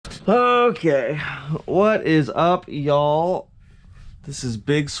Okay, what is up, y'all? This is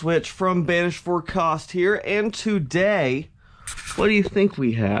Big Switch from Banished for Cost here, and today, what do you think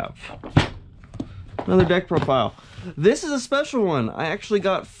we have? Another deck profile. This is a special one. I actually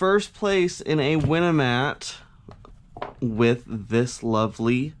got first place in a Win-A-Mat with this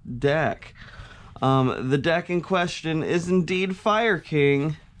lovely deck. The deck in question is indeed Fire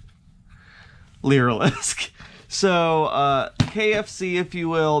King Lyrilusc. So, KFC, if you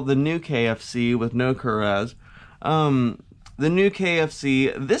will, the new KFC with no Kuraz. The new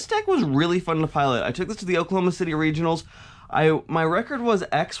KFC, this deck was really fun to pilot. I took this to the Oklahoma City Regionals. My record was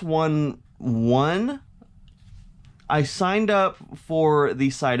X1-1. I signed up for the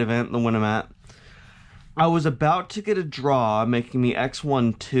side event, the Win-A-Mat. I was about to get a draw, making me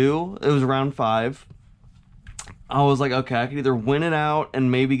X1-2. It was round 5. I was like, okay, I could either win it out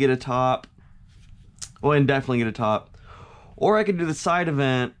and maybe get a top. Well, and definitely get a top. Or I could do the side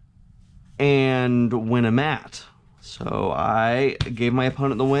event and win a mat. So I gave my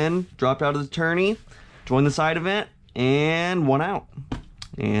opponent the win, dropped out of the tourney, joined the side event, and won out.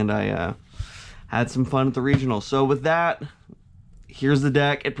 And I had some fun at the regional. So with that, here's the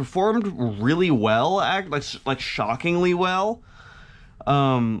deck. It performed really well, like shockingly well.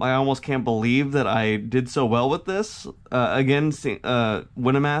 I almost can't believe that I did so well with this. Again,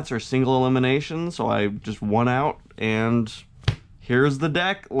 Win-A-Mats are single elimination, so I just won out, and here's the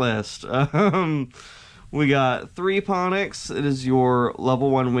deck list. We got 3 Ponix. It is your level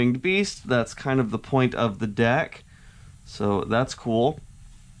 1 Winged Beast. That's kind of the point of the deck, so that's cool.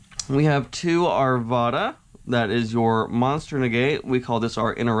 We have 2 Arvada. That is your Monster Negate. We call this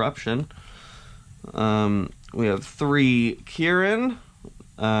our Interruption. We have 3 Kieran.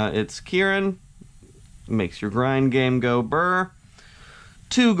 It's Kieran, makes your grind game go burr.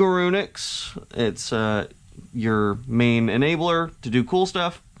 2 Garunix, it's your main enabler to do cool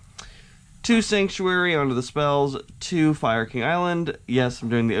stuff. 2 Sanctuary onto the spells. 2 Fire King Island. Yes, I'm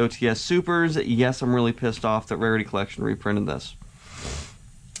doing the OTS Supers. Yes, I'm really pissed off that Rarity Collection reprinted this.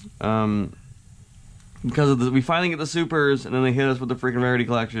 Because of we finally get the Supers, and then they hit us with the freaking Rarity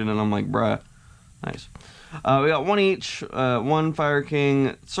Collection, and I'm like, bruh, nice. We got 1 each, 1 Fire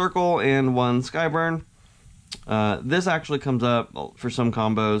King Circle and 1 Skyburn. This actually comes up for some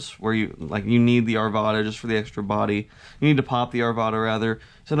combos where you need the Arvada just for the extra body. You need to pop the Arvada rather.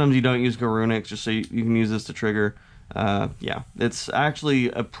 Sometimes you don't use Garunix just so you can use this to trigger. Yeah, it's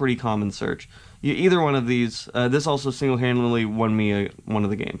actually a pretty common search. Either one of these. This also single-handedly won me one of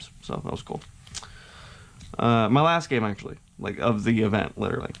the games, so that was cool. My last game actually, of the event,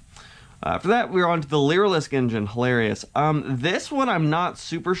 literally. After that, we're on to the Lyrilusc engine. Hilarious. This one, I'm not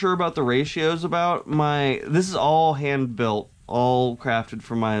super sure about the ratios about. This is all hand-built, all crafted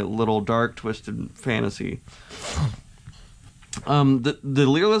for my little dark, twisted fantasy. The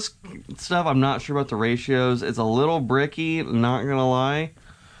Lyrilusc stuff, I'm not sure about the ratios. It's a little bricky, not gonna lie.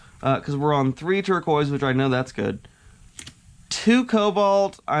 Because we're on 3 Turquoise, which I know that's good. 2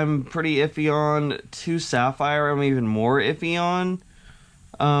 Cobalt, I'm pretty iffy on. 2 Sapphire, I'm even more iffy on.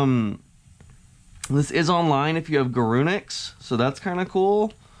 This is online if you have Garunix, so that's kind of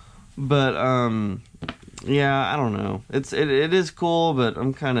cool. But, yeah, I don't know. It is cool, but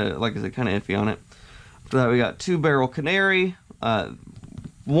I'm kind of, like I said, kind of iffy on it. After that, we got 2 Barrel Canary.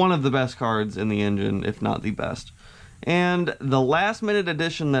 One of the best cards in the engine, if not the best. And the last-minute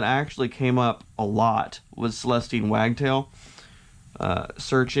addition that actually came up a lot was Celestine Wagtail.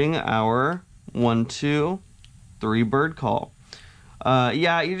 Searching our 1, 2, 3 Bird Call.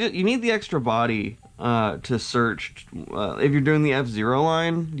 Yeah, you need the extra body to search. If you're doing the F-Zero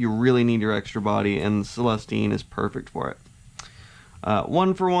line, you really need your extra body, and Celestine is perfect for it.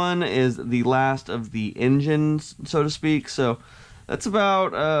 1 for 1 is the last of the engines, so to speak, so that's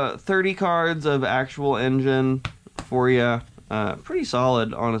about 30 cards of actual engine for you. Pretty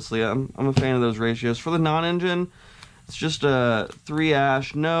solid, honestly. I'm a fan of those ratios. For the non-engine, it's just a 3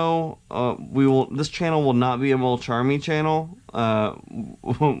 Ash. No, this channel will not be a Molcharmy channel.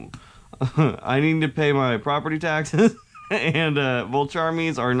 I need to pay my property taxes, and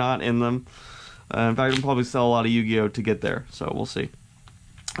Molcharmies are not in them. In fact, I'll probably sell a lot of Yu-Gi-Oh! To get there, so we'll see.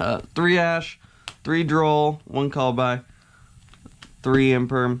 3 Ash, 3 Droll, 1 Callby, 3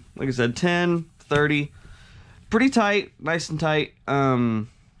 Imperm. Like I said, 10, 30. Pretty tight, nice and tight.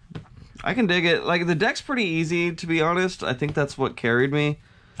 I can dig it. The deck's pretty easy, to be honest. I think that's what carried me,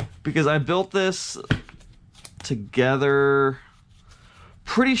 because I built this together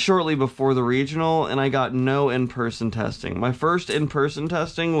pretty shortly before the regional, and I got no in-person testing. My first in-person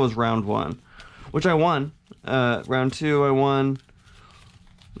testing was round 1, which I won. Round 2, I won.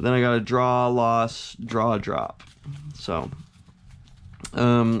 Then I got a draw, loss, draw, drop. So,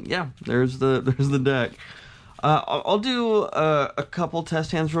 Yeah, there's the deck. I'll do a couple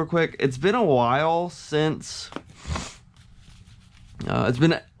test hands real quick. It's been a while since... it's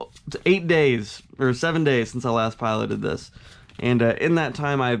been 8 days, or 7 days since I last piloted this. And in that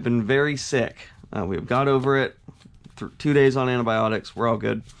time, I've been very sick. We've got over it. 2 days on antibiotics. We're all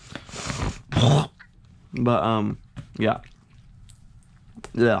good. But, yeah.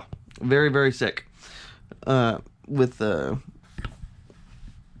 Yeah. Very, very sick. With the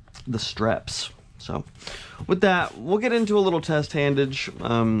streps. So, with that, we'll get into a little test handage.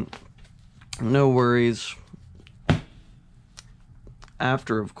 No worries.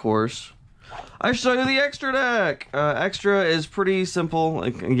 After, of course, I show you the extra deck. Extra is pretty simple.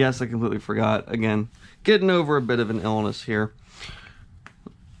 Yes, I completely forgot. Again, getting over a bit of an illness here.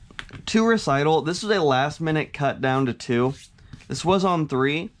 2 Recital. This was a last minute cut down to 2. This was on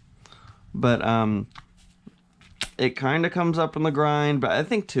 3, but it kind of comes up in the grind, but I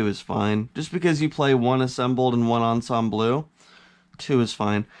think 2 is fine. Just because you play 1 Assembled and 1 Ensemble, 2 is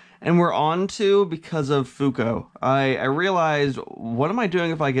fine. And we're on 2 because of Fuko. I realized, what am I doing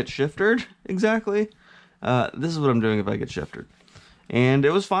if I get shifted? Exactly. This is what I'm doing if I get shifted. And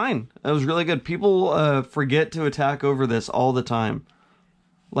it was fine. It was really good. People forget to attack over this all the time.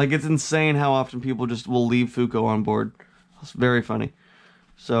 Like, it's insane how often people just will leave Fuko on board. It's very funny.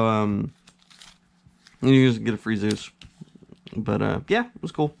 So, you just get a free Zeus. But, yeah, it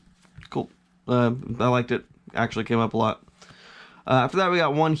was cool. Cool. I liked it. Actually came up a lot. After that, we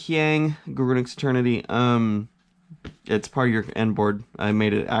got 1 Hyang, Garunix Eternity. It's part of your end board. I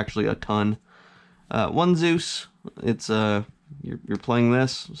made it actually a ton. 1 Zeus. It's, you're playing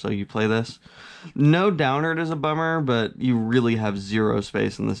this, so you play this. No Downerd is a bummer, but you really have 0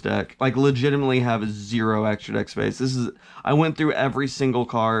 space in this deck. Like, legitimately have 0 extra deck space. I went through every single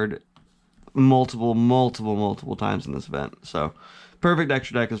card multiple times in this event. So, perfect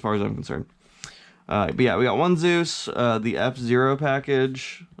extra deck as far as I'm concerned. But yeah, we got 1 Zeus, the F-Zero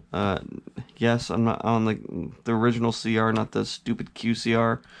package. Yes, I'm not on the original CR, not the stupid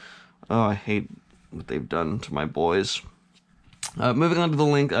QCR. Oh, I hate what they've done to my boys. Moving on to the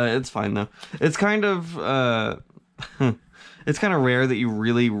link, it's fine though. It's kind of, it's kind of rare that you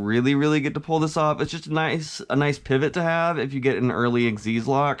really get to pull this off. It's just a nice pivot to have if you get an early Xyz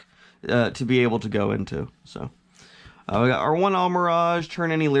lock, to be able to go into, so. We got our 1 Almirage,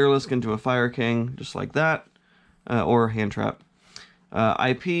 turn any Lyrilusc into a Fire King, just like that, or Hand Trap.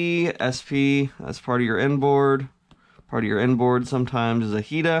 IP, SP, that's part of your end board. Part of your end board sometimes is a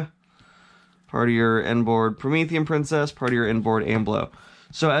Hida. Part of your end board, Promethean Princess. Part of your end board, Amblo.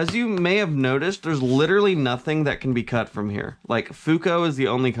 So as you may have noticed, there's literally nothing that can be cut from here. Like, Fuko is the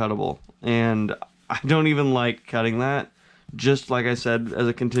only cuttable, and I don't even like cutting that. Just like I said, as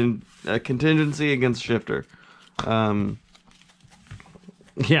a contingency against Shifter. Yeah,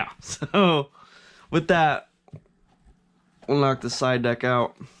 so with that, we'll knock the side deck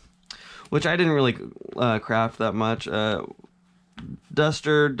out, which I didn't really craft that much.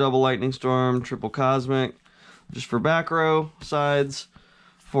 Duster, double Lightning Storm, triple Cosmic, just for back row sides.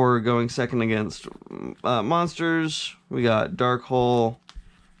 For going second against monsters, we got Dark Hole,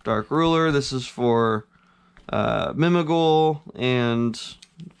 Dark Ruler. This is for Mimigul and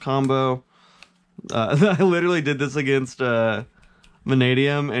combo. I literally did this against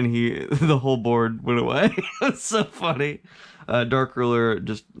Vanadium, and the whole board went away. It's so funny. Dark Ruler,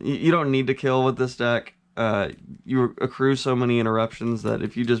 just, you don't need to kill with this deck. You accrue so many interruptions that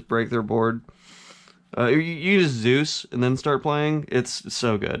if you just break their board, you just Zeus and then start playing. It's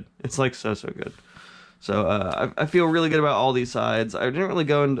so good. It's like so good. So I feel really good about all these sides. I didn't really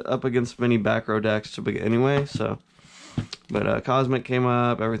go up against many back row decks to begin anyway, so. But Cosmic came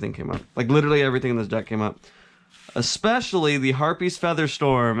up, everything came up. Like, literally everything in this deck came up. Especially the Harpy's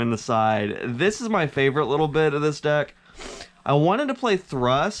Featherstorm in the side. This is my favorite little bit of this deck. I wanted to play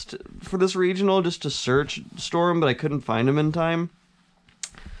Thrust for this regional just to search Storm, but I couldn't find him in time.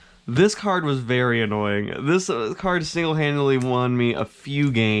 This card was very annoying. This card single-handedly won me a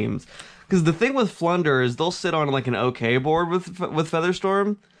few games. Because the thing with Flunder is they'll sit on like an OK board with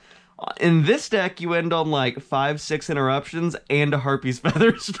Featherstorm. In this deck, you end on like 5-6 interruptions and a Harpy's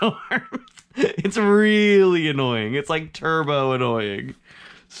Featherstorm. It's really annoying. It's like turbo annoying.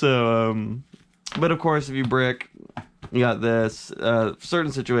 So, but of course, if you brick, you got this.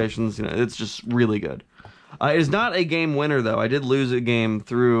 Certain situations, you know, it's just really good. It is not a game winner, though. I did lose a game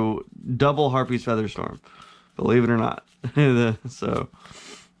through double Harpy's Featherstorm. Believe it or not. So,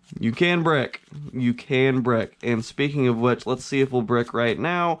 you can brick. You can brick. And speaking of which, let's see if we'll brick right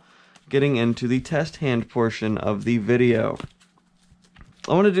now. Getting into the test hand portion of the video.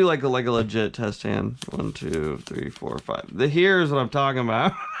 I want to do like a legit test hand. 1, 2, 3, 4, 5. Here's what I'm talking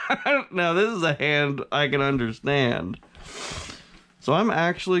about. Now this is a hand I can understand. So I'm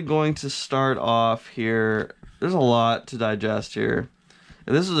actually going to start off here. There's a lot to digest here.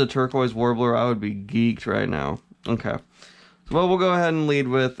 If this is a turquoise warbler, I would be geeked right now. Okay. So what we'll go ahead and lead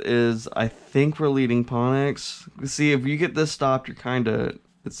with is, I think we're leading Ponix. See, if you get this stopped, it's kind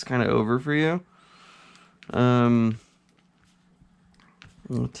of over for you. I'll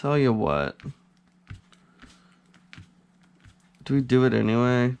tell you what. Do we do it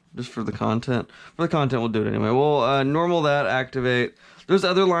anyway? Just for the content? For the content, we'll do it anyway. We'll normal that, activate. There's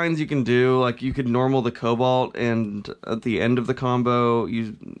other lines you can do, like you could normal the Cobalt, and at the end of the combo,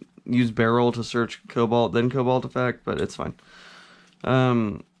 use Barrel to search Cobalt, then Cobalt effect, but it's fine.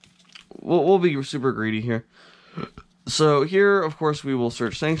 We'll be super greedy here. So here, of course, we will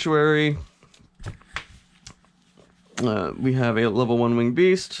search Sanctuary. We have a level 1 Winged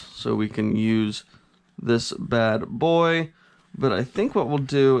Beast, so we can use this bad boy. But I think what we'll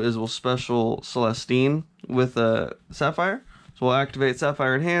do is we'll special Celestine with a Sapphire. So we'll activate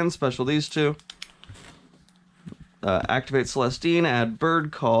Sapphire in hand, special these two. Activate Celestine, add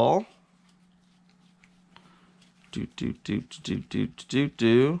Bird Call.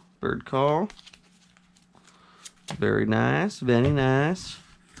 Bird Call. Very nice, very nice.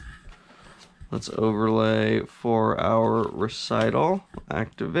 Let's overlay for our Recital.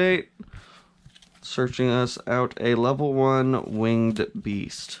 Activate. Searching us out a level 1 Winged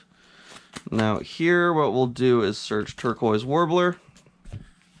Beast. Now here what we'll do is search Turquoise Warbler.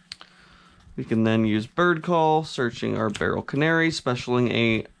 We can then use Bird Call, searching our Barrel Canary, specialing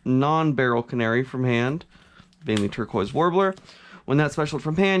a non-Barrel Canary from hand, being the Turquoise Warbler. When that's specialed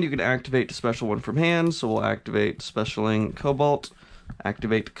from hand, you can activate to special one from hand, so we'll activate specialing Cobalt,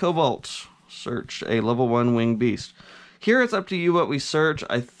 activate Cobalt, search a level 1 Winged Beast. Here it's up to you what we search.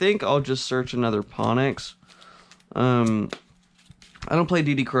 I think I'll just search another Ponix. I don't play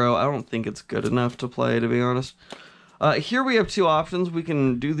DD Crow. I don't think it's good enough to play, to be honest. Here we have two options. We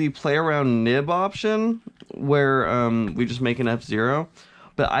can do the play around Nib option, where we just make an F-Zero.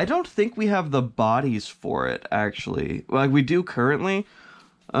 But I don't think we have the bodies for it, actually. Like we do currently.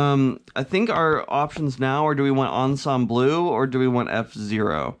 I think our options now are, do we want Ensemble Blue or do we want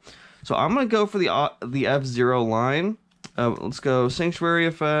F-Zero? So I'm going to go for the F-Zero line. Let's go Sanctuary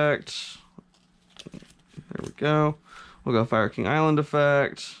effect. There we go. We'll go Fire King Island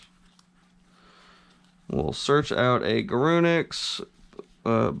effect. We'll search out a Garunix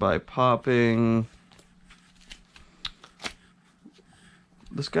by popping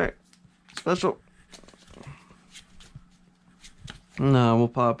this guy. Special. No, we'll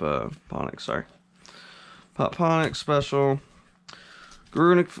pop Ponix, sorry. Pop Ponix special.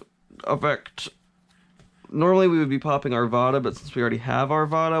 Garunix effect. Normally we would be popping Arvada, but since we already have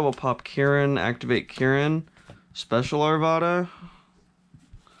Arvada, we'll pop Kirin, activate Kirin, special Arvada.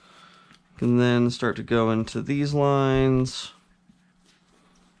 And then start to go into these lines.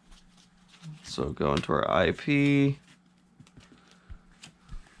 So go into our IP.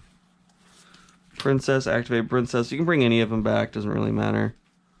 Princess, activate Princess. You can bring any of them back, doesn't really matter.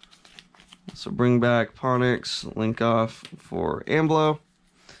 So bring back Ponix, link off for Amblo.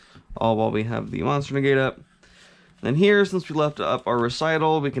 All while we have the monster negate up. Then here, since we left up our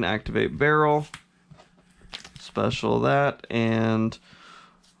Recital, we can activate Barrel. Special that, and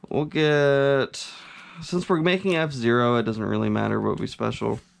we'll get, since we're making F-Zero, it doesn't really matter what we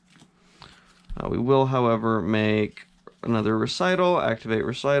special. We will, however, make another Recital, activate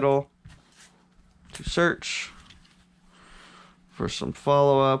Recital to search for some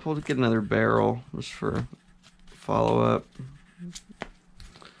follow-up. We'll get another Barrel just for follow-up.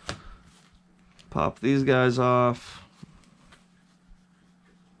 Pop these guys off.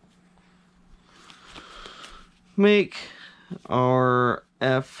 Make our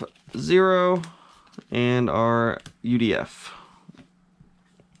F-Zero and our UDF.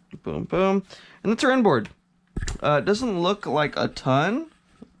 Boom, boom. And that's our end board. It doesn't look like a ton.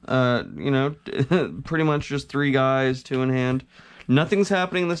 You know, pretty much just 3 guys, 2 in hand. Nothing's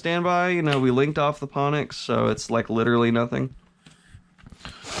happening in the standby. You know, we linked off the Ponix, so it's like literally nothing.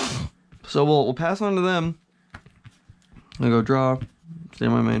 So we'll pass on to them. I'll go draw.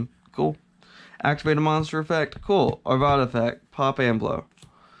 Standby main. Cool. Activate a monster effect. Cool. Arvada effect. Pop Amblo.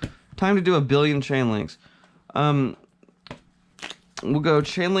 Time to do a billion chain links. We'll go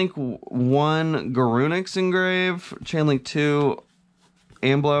chain link 1 Garunix Engrave. Chain link 2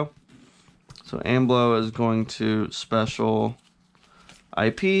 Amblo. So Amblo is going to special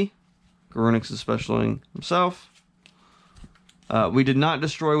IP. Garunix is specialing himself. We did not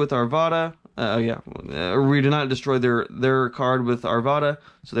destroy with Arvada. We do not destroy their card with Arvada,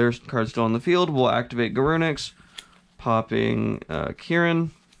 so their card's still on the field. We'll activate Garunix, popping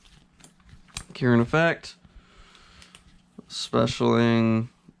Kieran effect, specialing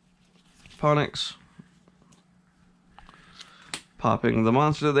Ponix, popping the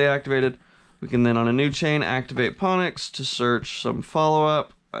monster that they activated. We can then, on a new chain, activate Ponix to search some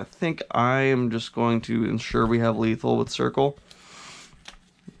follow-up. I think I am just going to ensure we have lethal with Circle.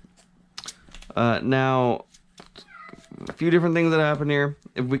 Now, a few different things that happen here.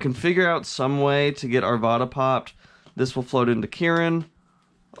 If we can figure out some way to get Arvada popped, this will float into Kieran,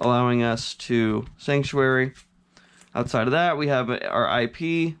 allowing us to Sanctuary. Outside of that, we have our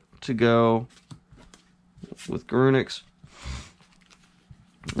IP to go with Garunix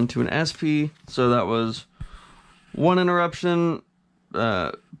into an SP. So that was 1 interruption,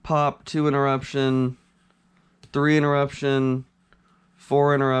 pop, 2 interruption, 3 interruption,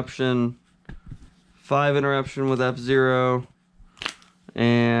 4 interruption, 5 interruption with F0,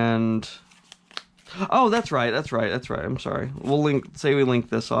 and oh, that's right. I'm sorry. We'll we link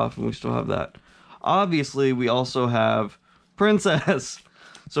this off and we still have that. Obviously, we also have Princess.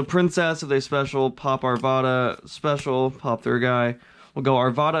 So Princess, if they special, pop Arvada, special, pop their guy. We'll go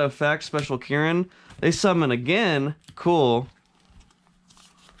Arvada effect, special Kieran. They summon again, cool.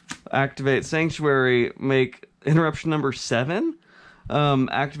 Activate Sanctuary, make interruption number 7.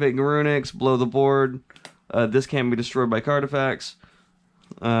 Activate Garunix, blow the board. This can't be destroyed by card effects.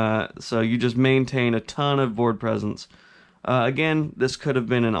 So you just maintain a ton of board presence. Again, this could have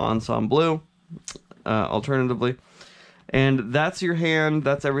been an Ensemble, alternatively. And that's your hand.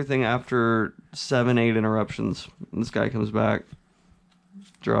 That's everything after 7, 8 interruptions. This guy comes back.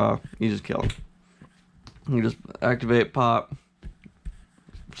 Draw. You just kill. You just activate, pop,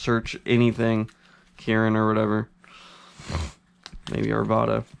 search anything, Kieran or whatever. Maybe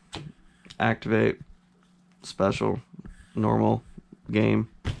Arvada. Activate, special, normal, game.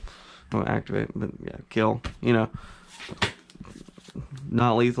 Oh, activate, but yeah, kill. You know,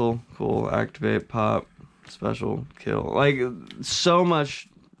 not lethal, cool. Activate, pop, special, kill. Like, so much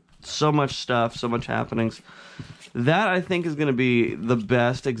stuff, so much happenings. That, I think, is going to be the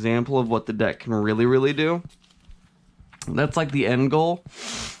best example of what the deck can really do. That's like the end goal.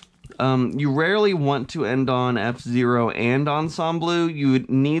 You rarely want to end on F0 and Ensemble. You would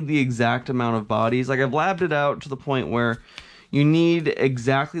need the exact amount of bodies. Like, I've labbed it out to the point where you need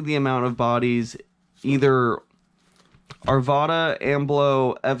exactly the amount of bodies, either Arvada,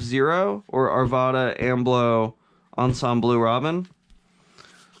 Amblo, F0, or Arvada, Amblo, Ensemble, Robin.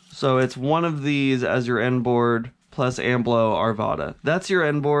 So it's one of these as your end board, plus Amblo, Arvada. That's your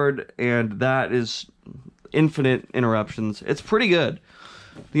end board, and that is infinite interruptions. It's pretty good.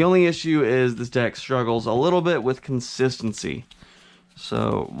 The only issue is this deck struggles a little bit with consistency.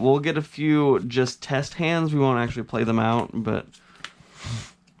 So we'll get a few just test hands. We won't actually play them out, but...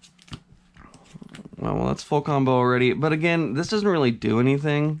 Well, that's full combo already. But again, this doesn't really do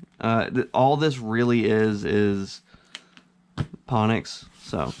anything. All this really is Ponix.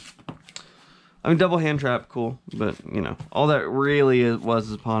 So, I mean, double hand trap, cool. But, you know, all that really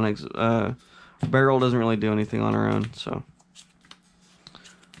was Ponix. Barrel doesn't really do anything on her own, so...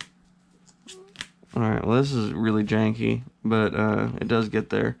 Alright, well, this is really janky, but it does get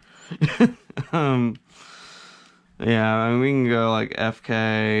there. Yeah, I mean, we can go like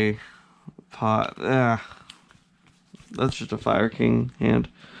FK, pot. That's just a Fire King hand.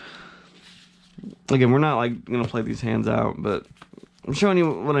 Again, we're not like gonna play these hands out, but I'm showing you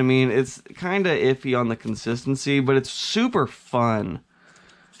what I mean. It's kind of iffy on the consistency, but it's super fun.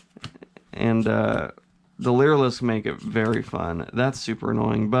 And the Lyrilusc make it very fun. That's super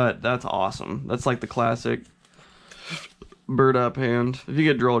annoying, but that's awesome. That's like the classic bird up hand. If you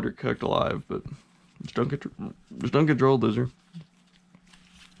get drolled, you're cooked alive, but just don't get drolled, loser.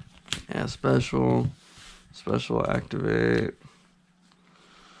 Yeah, special activate.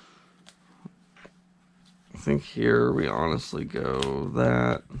 I think here we honestly go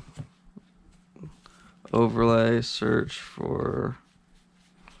that. Overlay, search for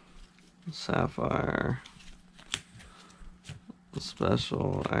Sapphire.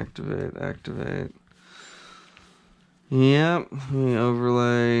 Special, activate. Yep, we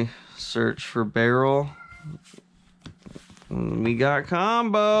overlay, search for barrel. And we got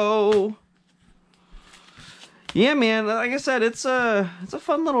combo. Yeah, man, like I said, it's a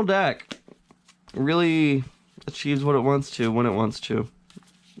fun little deck. It really achieves what it wants to when it wants to.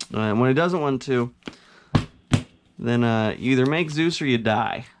 And when it doesn't want to, then you either make Zeus or you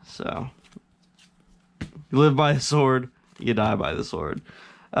die. So, you live by the sword, you die by the sword.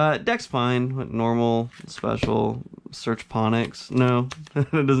 Deck's fine. Normal, special, search Ponix. No,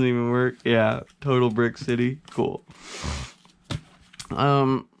 that doesn't even work. Yeah, Total Brick City. Cool.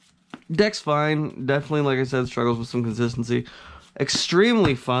 Deck's fine. Definitely, like I said, struggles with some consistency.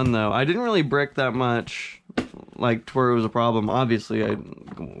 Extremely fun, though. I didn't really brick that much, like, to where it was a problem. Obviously, I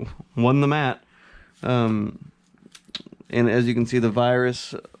won the mat. And as you can see, the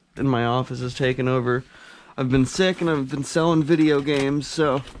virus in my office has taken over. I've been sick and I've been selling video games,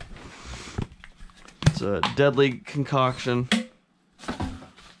 so it's a deadly concoction,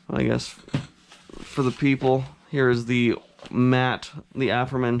 I guess, for the people. Here is the mat, the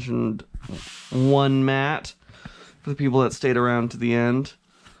aforementioned one mat, for the people that stayed around to the end.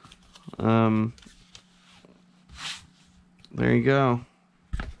 There you go.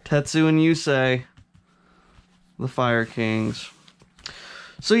 Tetsu and Yusei, the Fire Kings.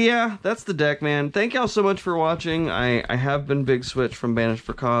 So yeah, that's the deck, man. Thank y'all so much for watching. I have been Big Switch from Banished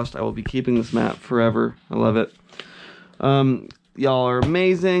for Cost. I will be keeping this map forever. I love it. Y'all are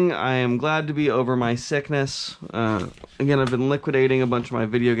amazing. I am glad to be over my sickness. Again, I've been liquidating a bunch of my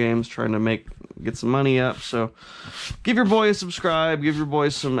video games, trying to get some money up. So give your boy a subscribe. Give your boy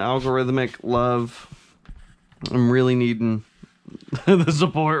some algorithmic love. I'm really needing the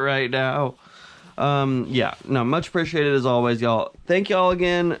support right now. Yeah, no, much appreciated as always, y'all. Thank y'all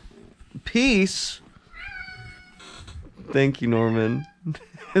again. Peace. Thank you, Norman.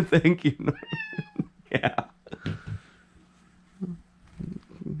 Thank you, Norman. Yeah.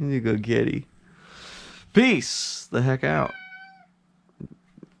 You go, kitty. Peace the heck out.